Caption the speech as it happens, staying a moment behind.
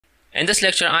In this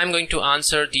lecture, I'm going to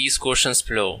answer these questions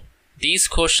below. These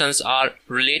questions are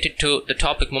related to the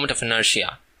topic moment of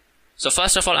inertia. So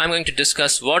first of all, I'm going to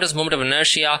discuss what is moment of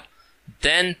inertia,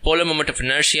 then polar moment of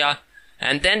inertia,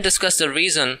 and then discuss the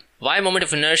reason why moment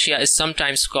of inertia is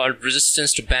sometimes called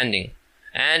resistance to bending,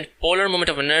 and polar moment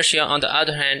of inertia on the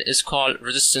other hand is called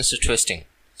resistance to twisting.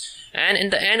 And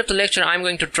in the end of the lecture, I'm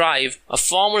going to derive a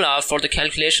formula for the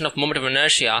calculation of moment of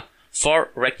inertia for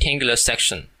rectangular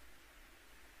section.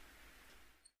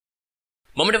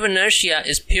 Moment of inertia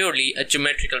is purely a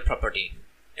geometrical property.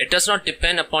 It does not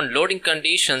depend upon loading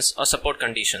conditions or support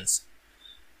conditions.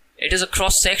 It is a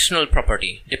cross-sectional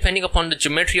property depending upon the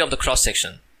geometry of the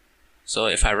cross-section. So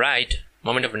if I write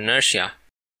moment of inertia,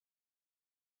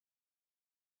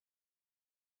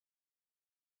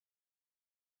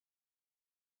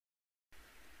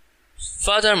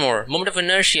 furthermore, moment of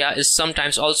inertia is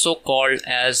sometimes also called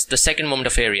as the second moment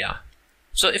of area.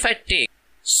 So if I take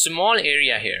small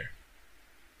area here,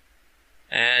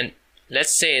 and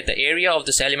let's say the area of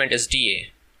this element is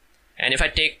dA, and if I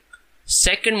take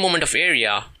second moment of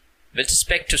area with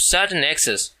respect to certain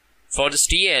axis for this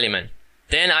dA element,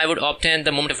 then I would obtain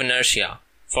the moment of inertia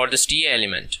for this dA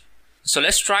element. So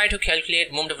let's try to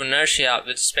calculate moment of inertia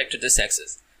with respect to this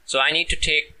axis. So I need to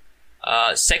take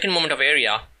second moment of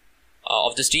area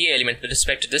of this dA element with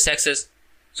respect to this axis.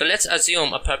 So let's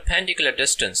assume a perpendicular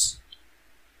distance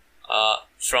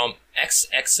from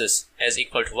x-axis as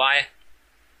equal to y.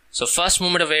 So first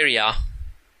moment of area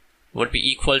would be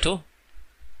equal to,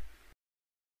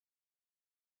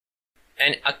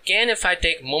 and again if I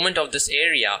take moment of this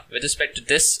area with respect to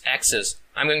this axis,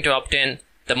 I'm going to obtain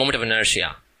the moment of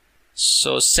inertia.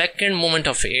 So second moment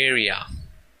of area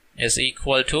is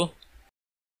equal to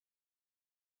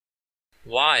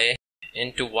y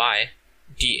into y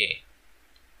dA,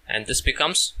 and this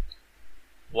becomes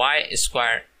y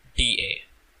square dA.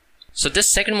 So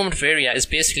this second moment of area is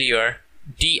basically your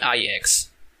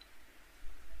dIx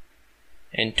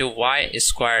into y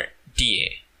square dA.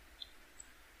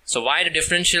 So why the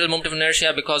differential moment of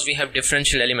inertia? Because we have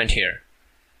differential element here.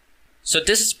 So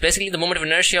this is basically the moment of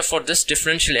inertia for this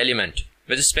differential element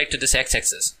with respect to this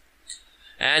x-axis.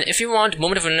 And if you want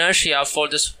moment of inertia for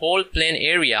this whole plane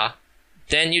area,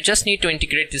 then you just need to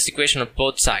integrate this equation on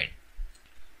both sides.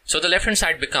 So the left hand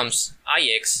side becomes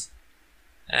Ix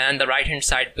and the right hand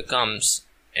side becomes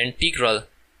integral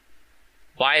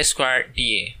y square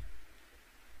dA.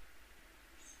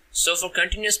 So for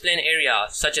continuous plane area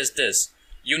such as this,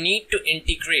 you need to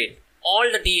integrate all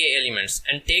the dA elements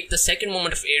and take the second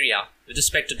moment of area with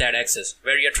respect to that axis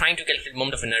where you are trying to calculate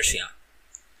moment of inertia.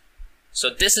 So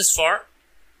this is for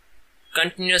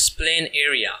continuous plane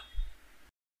area.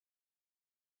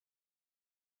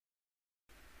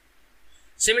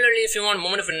 Similarly, if you want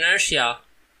moment of inertia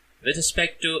with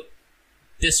respect to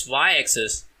this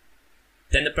y-axis,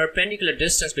 then the perpendicular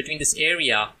distance between this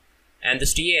area and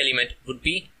this dA element would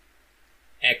be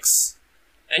x.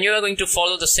 And you are going to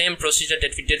follow the same procedure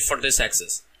that we did for this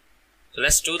axis. So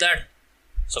let's do that.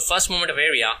 So first moment of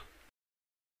area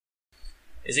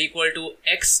is equal to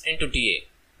x into dA.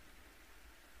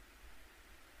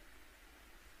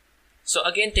 So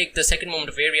again take the second moment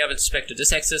of area with respect to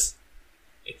this axis.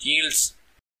 It yields,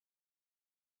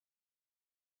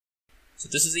 so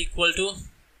this is equal to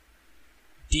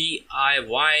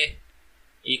diy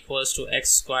equals to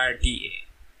x square dA.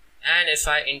 And if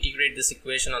I integrate this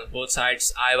equation on both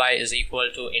sides, iy is equal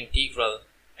to integral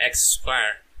x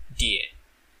square dA.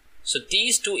 So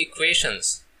these two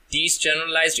equations, these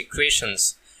generalized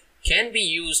equations, can be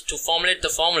used to formulate the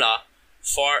formula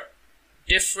for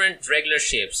different regular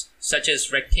shapes such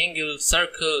as rectangle,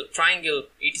 circle, triangle,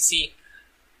 etc.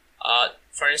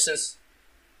 For instance,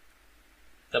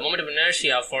 the moment of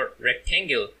inertia for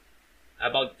rectangle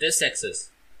about this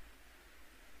axis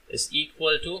is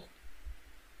equal to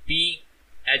b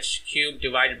h cubed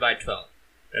divided by 12,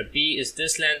 where b is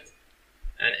this length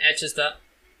and h is the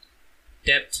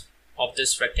depth of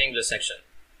this rectangular section.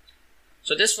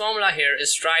 So this formula here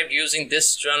is derived using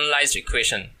this generalized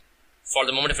equation for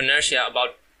the moment of inertia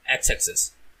about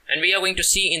x-axis, and we are going to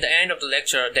see in the end of the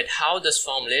lecture that how this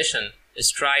formulation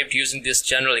is derived using this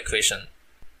general equation.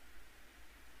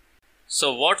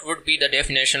 So what would be the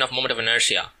definition of moment of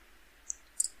inertia?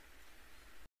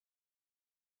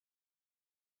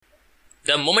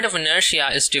 The moment of inertia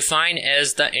is defined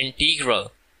as the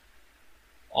integral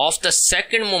of the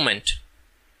second moment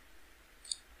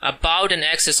about an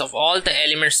axis of all the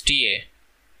elements dA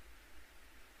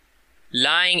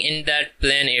lying in that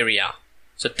plane area.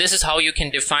 So this is how you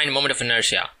can define moment of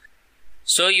inertia.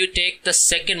 So you take the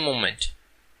second moment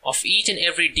of each and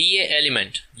every dA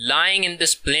element lying in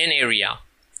this plane area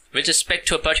with respect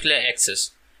to a particular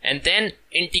axis and then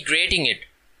integrating it.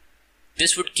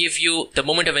 This would give you the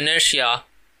moment of inertia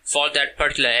for that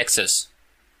particular axis.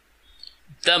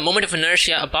 The moment of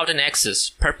inertia about an axis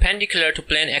perpendicular to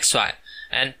plane xy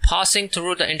and passing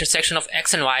through the intersection of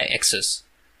x and y axis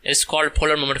is called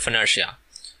polar moment of inertia.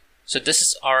 So this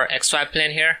is our xy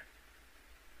plane here,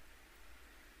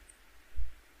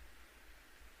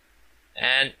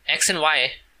 and x and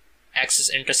y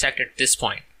axis intersect at this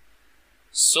point.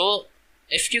 So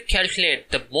if you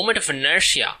calculate the moment of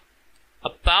inertia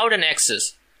about an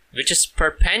axis which is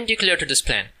perpendicular to this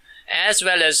plane as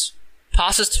well as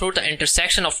passes through the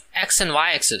intersection of x and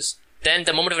y axis, then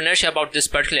the moment of inertia about this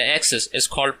particular axis is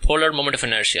called polar moment of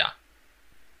inertia.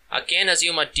 Again,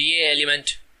 assume a dA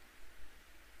element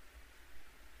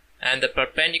and the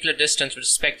perpendicular distance with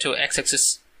respect to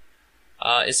x-axis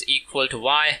is equal to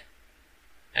y,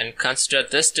 and consider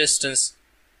this distance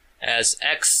as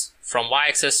x from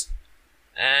y-axis,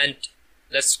 and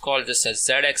let's call this as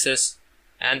z-axis,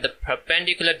 and the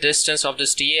perpendicular distance of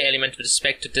this dA element with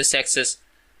respect to this axis,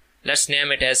 let's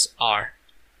name it as r.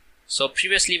 So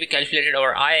previously we calculated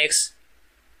our ix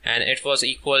and it was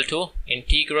equal to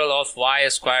integral of y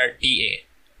squared dA,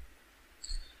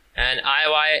 and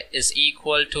iy is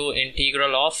equal to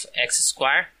integral of x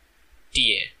squared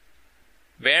dA,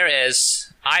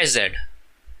 whereas iz,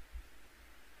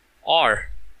 or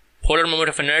polar moment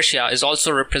of inertia, is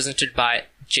also represented by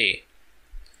j,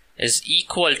 is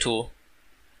equal to,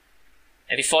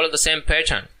 and we follow the same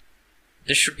pattern,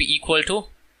 this should be equal to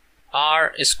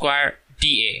r square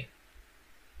dA.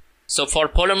 So for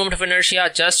polar moment of inertia,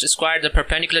 just square the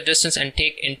perpendicular distance and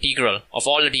take integral of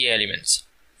all the dA elements.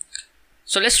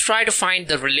 So let's try to find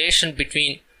the relation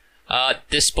between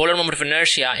this polar moment of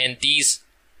inertia and these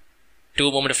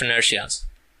two moment of inertias.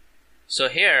 So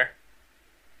here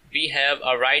we have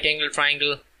a right angle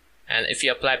triangle, and if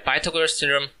you apply Pythagoras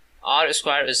theorem, r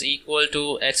square is equal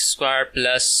to x square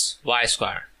plus y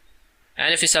square,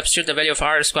 and if you substitute the value of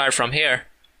r square from here,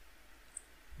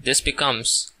 this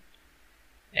becomes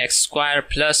x square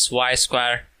plus y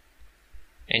square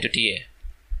into dA.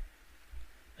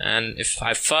 And if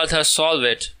I further solve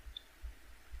it,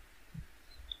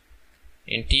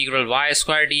 integral y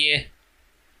square dA,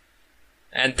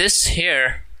 and this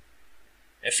here,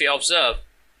 if you observe,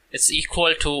 it's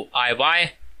equal to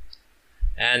iy,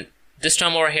 and this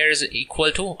term over here is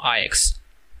equal to ix.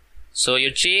 So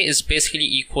your j is basically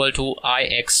equal to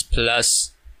ix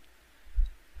plus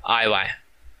iy.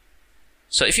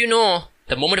 So if you know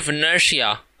the moment of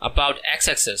inertia about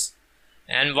x-axis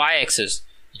and y-axis,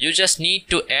 you just need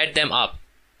to add them up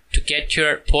to get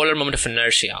your polar moment of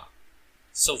inertia.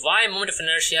 So y moment of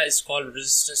inertia is called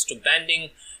resistance to bending,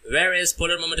 whereas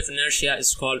polar moment of inertia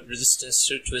is called resistance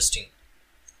to twisting.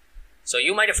 So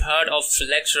you might have heard of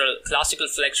classical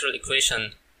flexural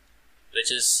equation,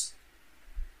 which is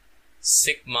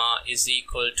sigma is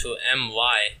equal to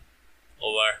my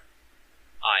over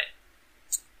I.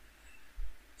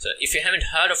 So if you haven't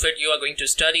heard of it, you are going to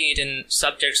study it in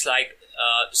subjects like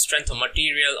strength of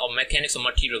material or mechanics of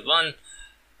material 1.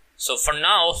 So for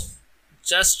now,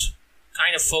 just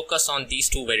kind of focus on these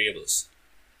two variables.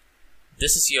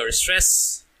 This is your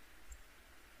stress,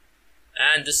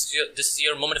 and this is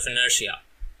your moment of inertia.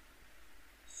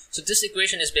 So this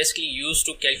equation is basically used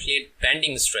to calculate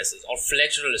bending stresses or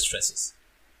flexural stresses.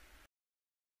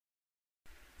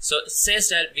 So it says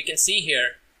that we can see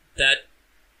here that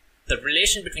the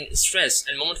relation between stress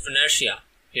and moment of inertia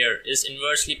here is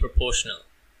inversely proportional.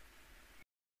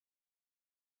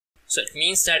 So it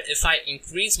means that if I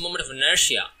increase moment of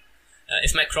inertia,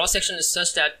 if my cross section is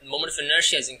such that moment of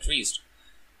inertia is increased,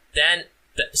 then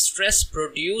the stress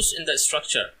produced in the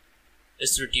structure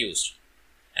is reduced.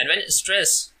 And when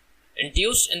stress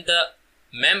induced in the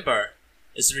member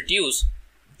is reduced,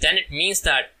 then it means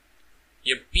that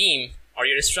your beam or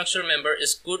your structural member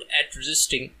is good at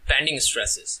resisting bending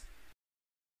stresses.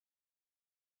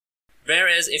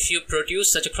 Whereas if you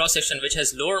produce such a cross section which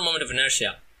has lower moment of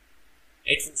inertia,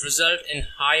 it would result in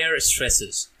higher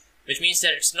stresses, which means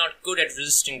that it's not good at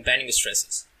resisting bending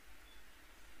stresses.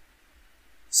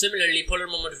 Similarly, polar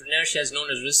moment of inertia is known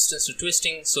as resistance to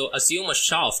twisting. So assume a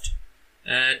shaft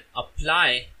and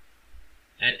apply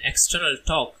an external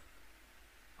torque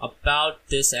about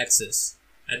this axis,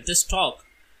 and this torque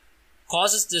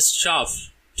causes this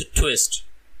shaft to twist,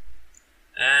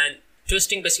 and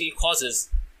twisting basically causes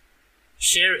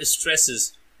shear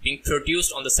stresses being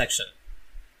produced on the section.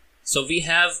 So we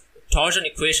have torsion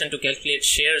equation to calculate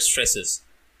shear stresses,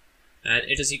 and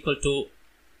it is equal to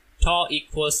tau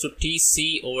equals to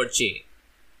Tc over J.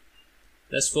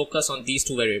 Let's focus on these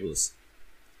two variables.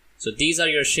 So these are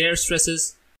your shear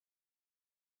stresses,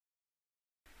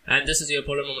 and this is your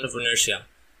polar moment of inertia.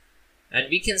 And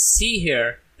we can see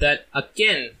here that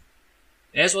again,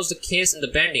 as was the case in the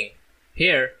bending,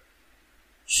 here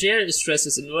shear stress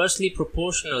is inversely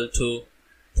proportional to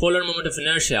polar moment of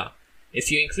inertia.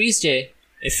 If you increase J,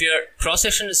 if your cross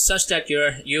section is such that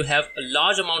you have a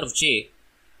large amount of J,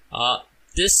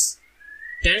 this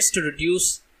tends to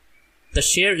reduce the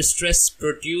shear stress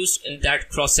produced in that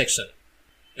cross section,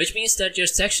 which means that your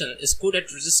section is good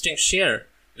at resisting shear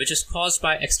which is caused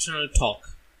by external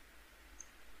torque.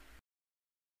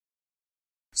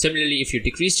 Similarly, if you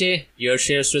decrease J, your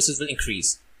shear stresses will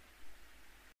increase.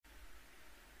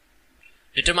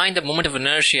 Determine the moment of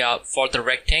inertia for the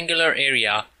rectangular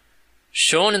area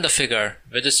shown in the figure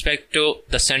with respect to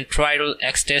the centroidal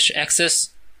x'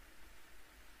 axis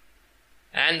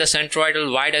and the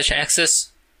centroidal y'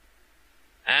 axis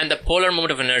and the polar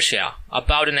moment of inertia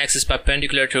about an axis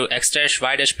perpendicular to x'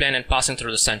 y' plane and passing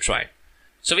through the centroid.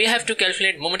 So we have to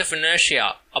calculate moment of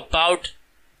inertia about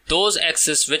those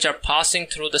axes which are passing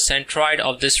through the centroid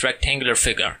of this rectangular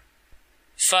figure.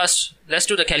 First, let's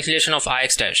do the calculation of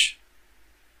Ix'.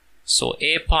 So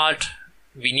A part,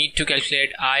 we need to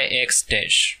calculate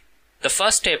Ix'. The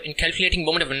first step in calculating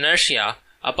moment of inertia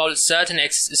about a certain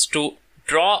axis is to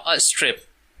draw a strip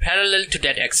parallel to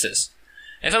that axis.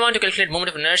 If I want to calculate moment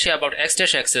of inertia about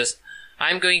x' axis,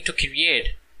 I'm going to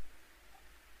create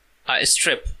a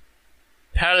strip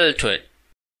parallel to it,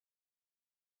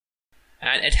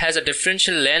 and it has a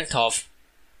differential length of,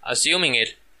 assuming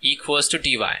it equals to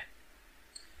dy.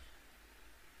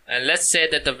 And let's say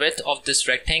that the width of this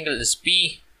rectangle is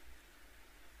b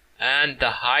and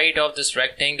the height of this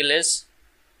rectangle is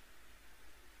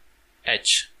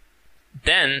h.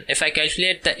 Then if I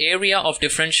calculate the area of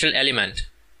differential element,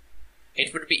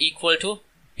 it would be equal to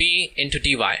b into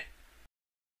dy.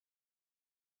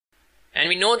 And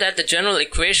we know that the general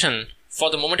equation for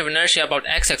the moment of inertia about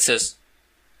x-axis,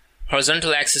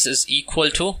 horizontal axis, is equal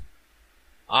to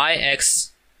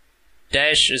Ix'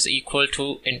 is equal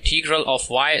to integral of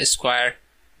y square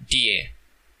dA.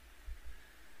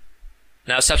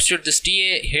 Now substitute this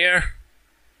dA here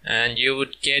and you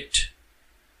would get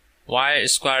y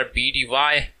square b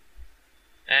dy.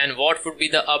 And what would be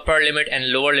the upper limit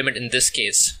and lower limit in this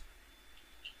case?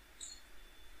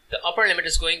 The upper limit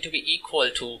is going to be equal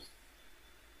to,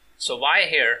 so y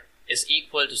here is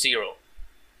equal to 0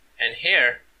 and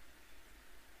here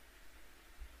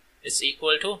is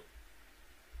equal to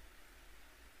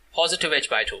positive h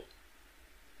by 2,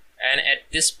 and at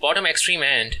this bottom extreme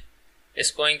end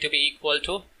is going to be equal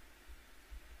to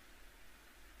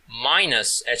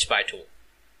minus h by 2.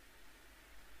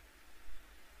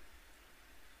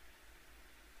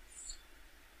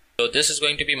 So this is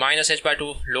going to be minus h by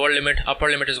 2, lower limit, upper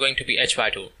limit is going to be h by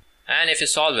 2. And if you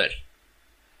solve it,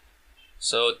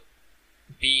 so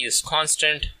b is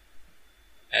constant,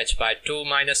 h by 2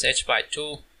 minus h by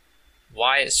 2,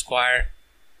 y square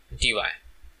dy.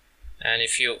 And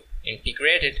if you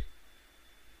integrate it,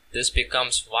 this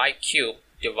becomes y cube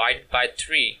divided by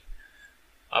 3.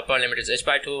 Upper limit is h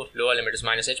by 2, lower limit is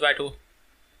minus h by 2.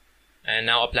 And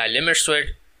now apply limits to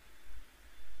it.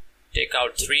 Take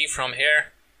out 3 from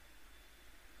here.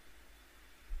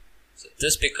 So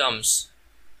this becomes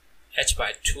h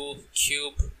by 2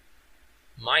 cube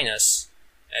minus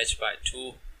h by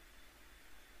 2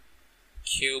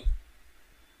 cube,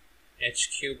 h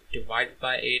cube divided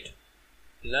by 8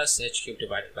 plus h cube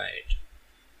divided by 8,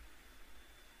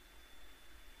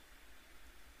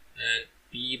 and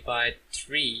b by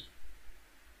 3,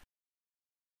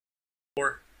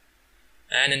 4,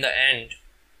 and in the end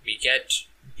we get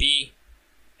b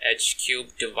h cube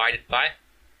divided by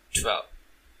 12,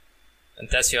 and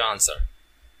that's your answer.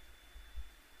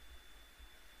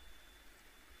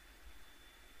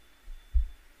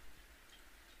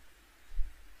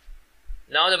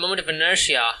 Now the moment of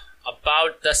inertia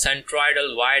about the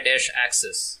centroidal y'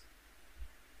 axis.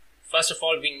 First of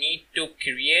all, we need to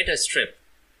create a strip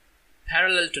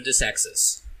parallel to this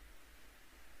axis.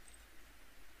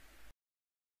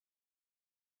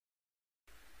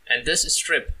 And this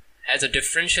strip has a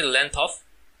differential length of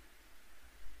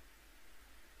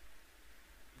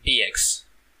dx.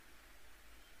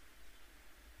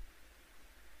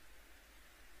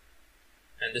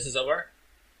 And this is our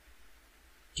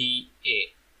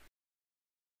dA.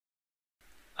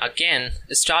 Again,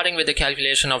 starting with the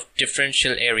calculation of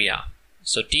differential area.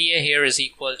 So dA here is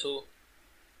equal to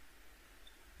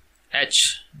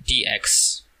h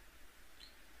dx.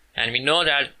 And we know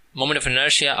that moment of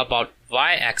inertia about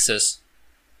y-axis,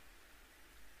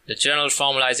 the general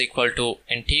formula is equal to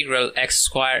integral x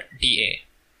square dA.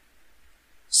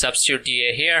 Substitute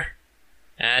dA here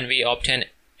and we obtain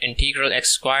integral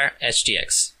x square h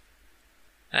dx.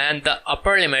 And the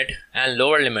upper limit and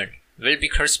lower limit will be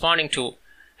corresponding to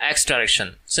x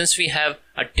direction, since we have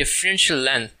a differential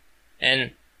length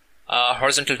in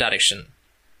horizontal direction.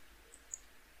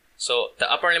 So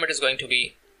the upper limit is going to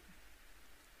be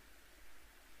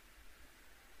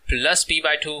plus b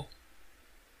by 2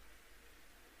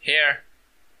 here,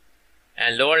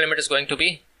 and lower limit is going to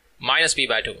be minus b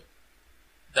by 2.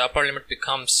 The upper limit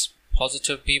becomes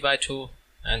positive b by 2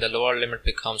 and the lower limit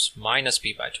becomes minus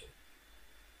b by 2.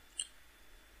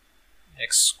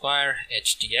 X square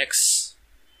h dx,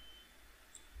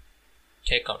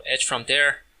 take out h from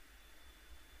there,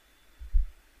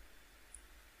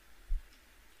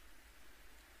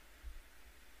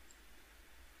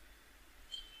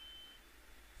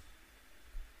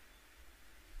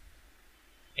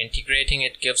 integrating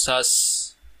it gives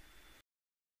us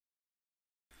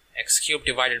x cubed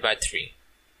divided by 3.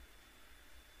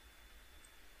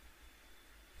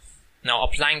 Now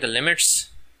applying the limits,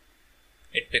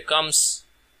 it becomes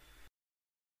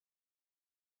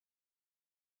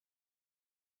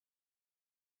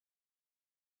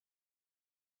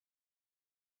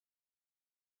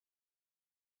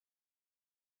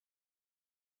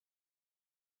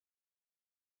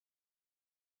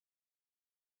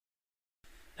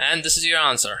and this is your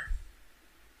answer.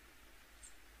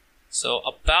 So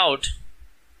about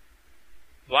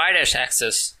y dash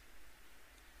axis,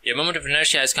 your moment of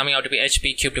inertia is coming out to be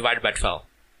hp cubed divided by 12.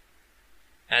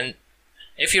 And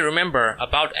if you remember,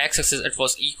 about x-axis it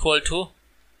was equal to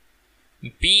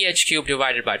bh cubed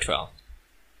divided by 12.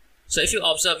 So if you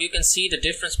observe, you can see the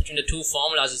difference between the two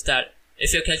formulas is that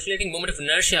if you're calculating moment of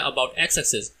inertia about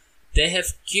x-axis, they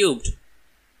have cubed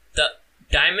the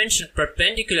dimension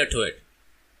perpendicular to it.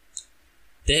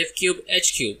 They have cubed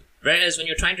h cubed. Whereas when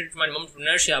you're trying to determine moment of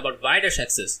inertia about y dash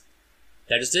axis,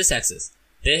 that is this axis,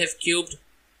 they have cubed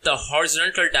the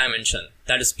horizontal dimension,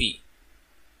 that is p.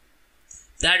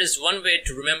 That is one way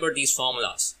to remember these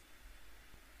formulas.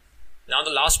 Now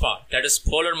the last part, that is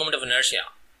polar moment of inertia.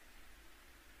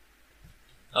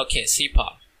 Okay, C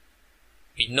part.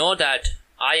 We know that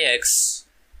Ix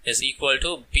is equal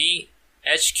to bh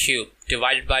cubed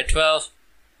divided by 12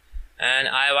 and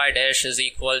Iy dash is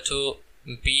equal to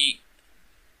bhp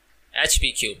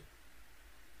cubed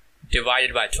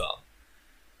divided by 12.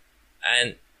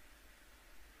 And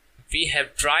we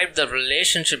have derived the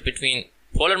relationship between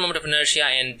polar moment of inertia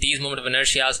and these moment of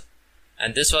inertias,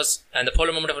 and the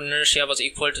polar moment of inertia was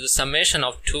equal to the summation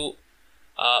of two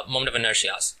moment of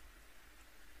inertias.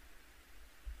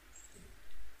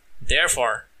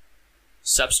 Therefore,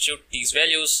 substitute these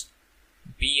values,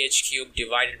 bh cubed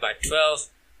divided by 12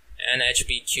 and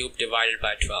hp cubed divided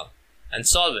by 12, and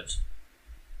solve it.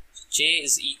 So J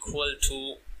is equal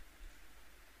to,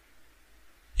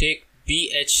 take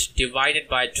bh divided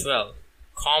by 12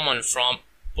 common from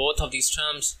both of these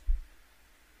terms,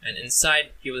 and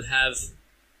inside you will have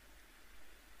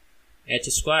h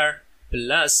square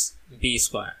plus b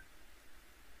square,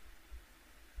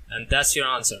 and that's your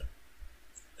answer.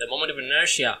 The moment of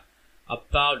inertia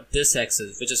about this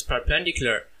axis, which is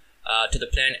perpendicular to the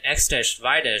plane x dash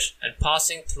y dash and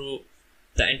passing through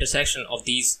the intersection of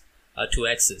these two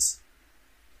axes.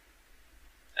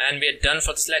 And we are done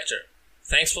for this lecture.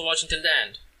 Thanks for watching till the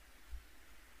end.